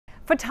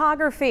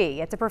Photography.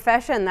 It's a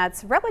profession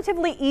that's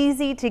relatively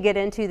easy to get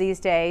into these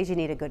days. You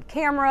need a good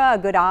camera, a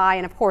good eye,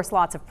 and of course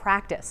lots of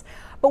practice.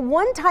 But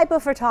one type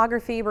of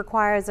photography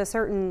requires a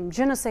certain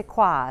je ne sais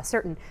quoi, a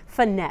certain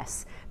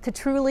finesse to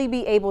truly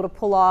be able to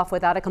pull off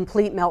without a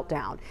complete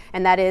meltdown,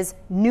 and that is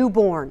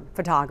newborn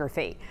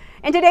photography.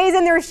 In today's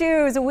In Their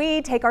Shoes,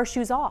 we take our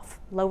shoes off,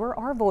 lower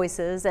our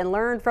voices, and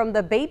learn from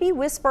the baby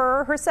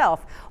whisperer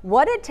herself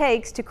what it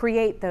takes to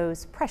create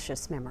those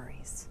precious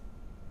memories.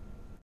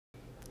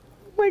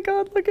 Oh my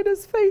God, look at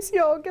his face,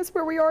 y'all. Guess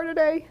where we are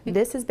today?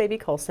 This is baby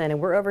Colson, and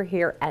we're over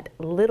here at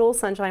Little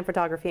Sunshine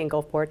Photography in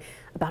Gulfport,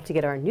 about to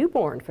get our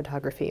newborn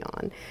photography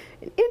on.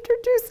 And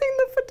introducing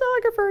the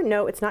photographer.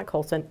 No, it's not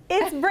Colson.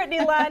 It's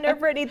Britneye Ladner.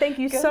 Britneye, thank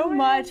you so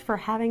much for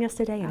having us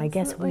today. And I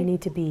guess we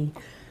need to be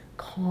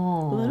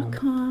calm. A little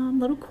calm,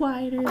 a little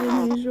quieter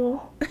than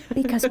usual.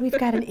 Because we've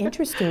got an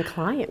interesting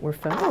client we're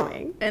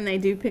following. And they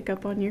do pick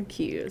up on your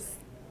cues.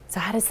 So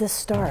how does this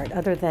start,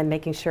 other than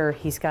making sure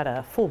he's got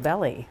a full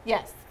belly?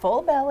 Yes,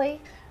 full belly.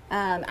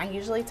 I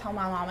usually tell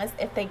my mamas,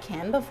 if they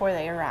can, before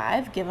they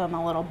arrive, give them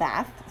a little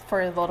bath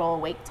for a little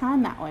awake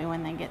time. That way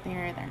when they get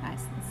there, they're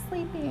nice and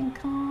sleepy and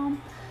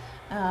calm.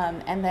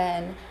 And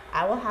then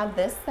I will have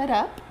this set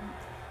up.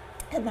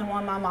 And then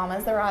when my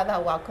mamas arrive, I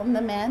welcome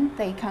them in.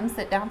 They come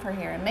sit down for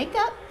hair and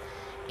makeup.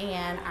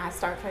 And I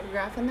start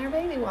photographing their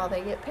baby while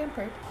they get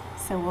pampered.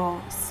 So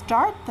we'll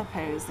start the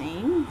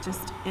posing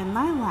just in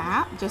my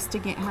lap, just to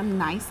get him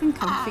nice and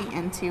comfy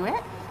into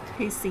it.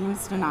 He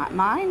seems to not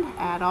mind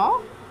at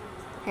all.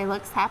 He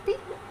looks happy.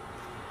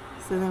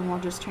 So then we'll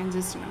just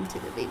transition him to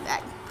the baby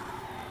bag.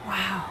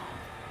 Wow.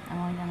 And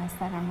we're gonna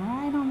set him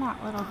right on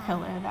that little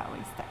pillow that we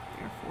stuck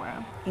there for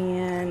him.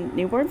 And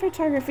newborn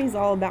photography is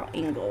all about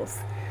angles.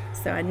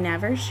 So I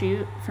never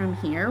shoot from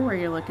here where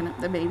you're looking at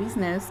the baby's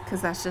nose,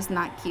 because that's just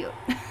not cute.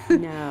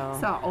 No.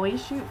 So I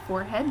always shoot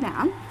forehead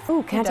down.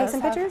 Oh, can I take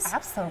some pictures?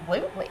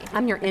 Absolutely.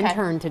 I'm your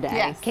intern today.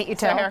 Yes. Can't you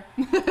tell?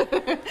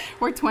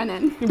 We're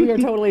twinning. We are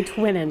totally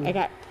twinning.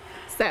 Okay.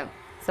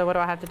 So what do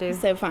I have to do?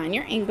 So find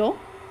your angle.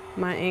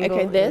 My angle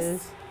okay, this.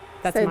 is...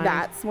 That's so mine.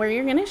 that's where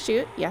you're going to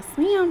shoot. Yes,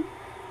 ma'am.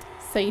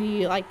 So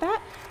you like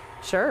that?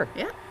 Sure.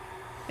 Yeah.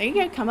 There you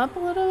go. Come up a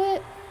little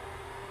bit.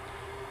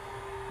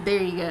 There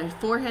you go,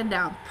 forehead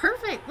down.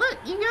 Perfect, look,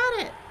 you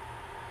got it.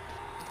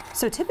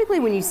 So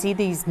typically when you see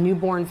these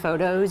newborn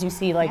photos, you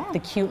see like the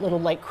cute little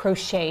like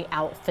crochet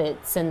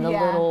outfits and the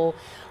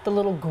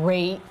little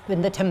grape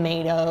and the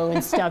tomato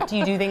and stuff. Do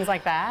you do things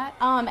like that?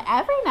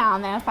 Every now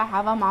and then, if I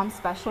have a mom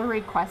special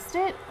request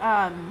it,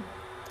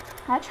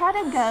 I try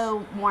to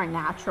go more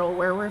natural,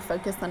 where we're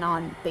focusing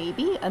on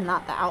baby and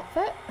not the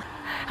outfit.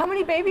 How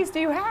many babies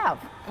do you have?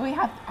 We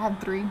have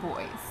 3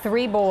 boys.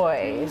 3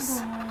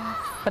 boys.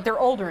 But they're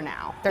older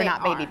now. They're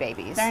not baby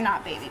babies. They're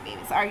not baby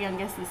babies. Our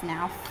youngest is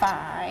now 5.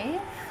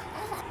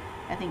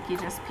 I think you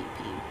just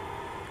pee-peed.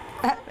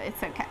 But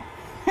it's okay.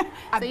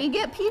 So you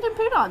get peed and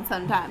pooed on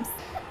sometimes.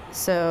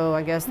 So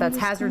I guess that's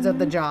hazards of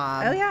the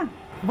job. Oh yeah.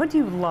 What do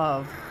you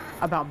love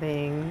about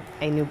being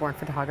a newborn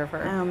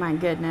photographer? Oh my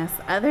goodness.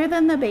 Other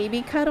than the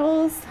baby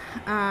cuddles,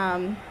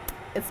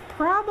 it's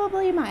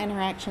probably my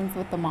interactions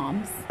with the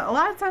moms. A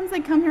lot of times they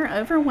come here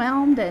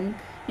overwhelmed, and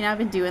you know, I've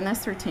been doing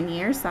this for 10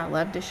 years, so I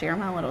love to share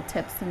my little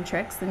tips and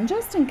tricks and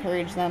just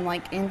encourage them,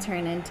 like,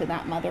 entering into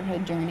that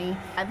motherhood journey.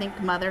 I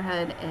think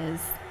motherhood is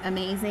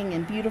amazing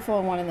and beautiful,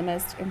 and one of the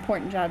most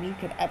important jobs you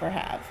could ever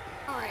have.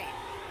 All right.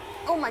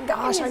 Oh my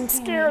gosh, I'm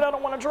scared. I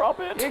don't want to drop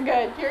it. You're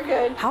good, you're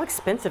good. How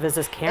expensive is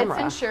this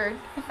camera? It's insured.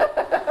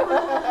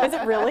 Is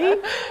it really?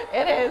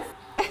 It is.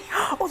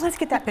 Oh, let's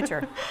get that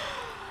picture.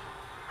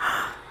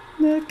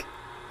 Look,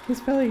 he's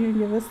probably gonna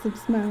give us some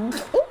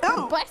smiles. Oh,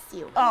 God bless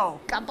you. Oh.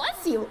 God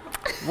bless you.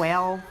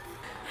 Well,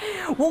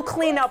 we'll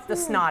clean up the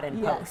snot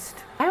in post.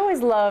 I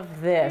always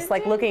love this,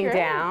 like looking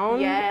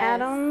down at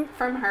them.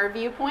 From her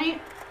viewpoint.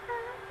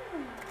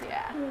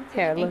 Yeah.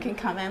 Here, You look. can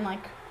come in,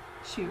 like,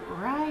 shoot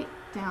right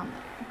down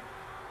there.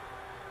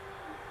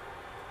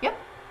 Yep.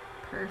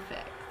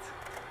 Perfect.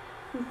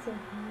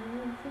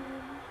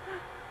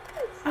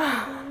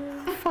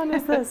 How fun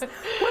is this?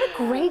 What a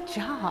great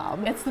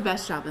job. It's the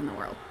best job in the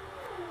world.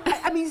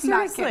 I mean,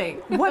 seriously,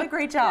 what a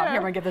great job. Here,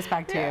 I'm going to give this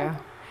back to you.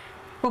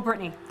 Well,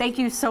 Britneye, thank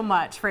you so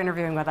much for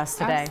interviewing with us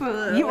today.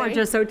 Absolutely. You are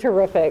just so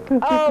terrific.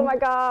 Oh my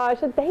gosh,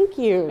 thank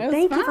you.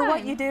 Thank you for what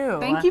fun. you do.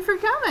 Thank you for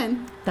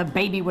coming. The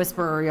baby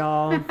whisperer,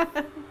 y'all.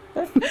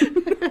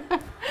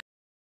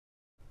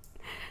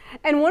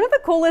 And one of the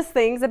coolest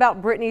things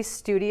about Britney's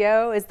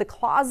studio is the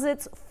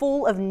closets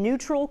full of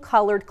neutral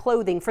colored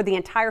clothing for the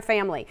entire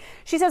family.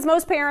 She says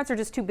most parents are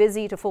just too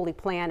busy to fully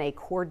plan a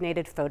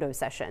coordinated photo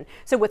session.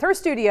 So with her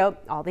studio,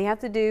 all they have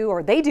to do,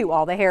 or they do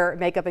all the hair,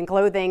 makeup, and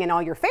clothing, and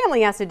all your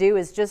family has to do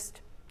is just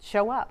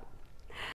show up.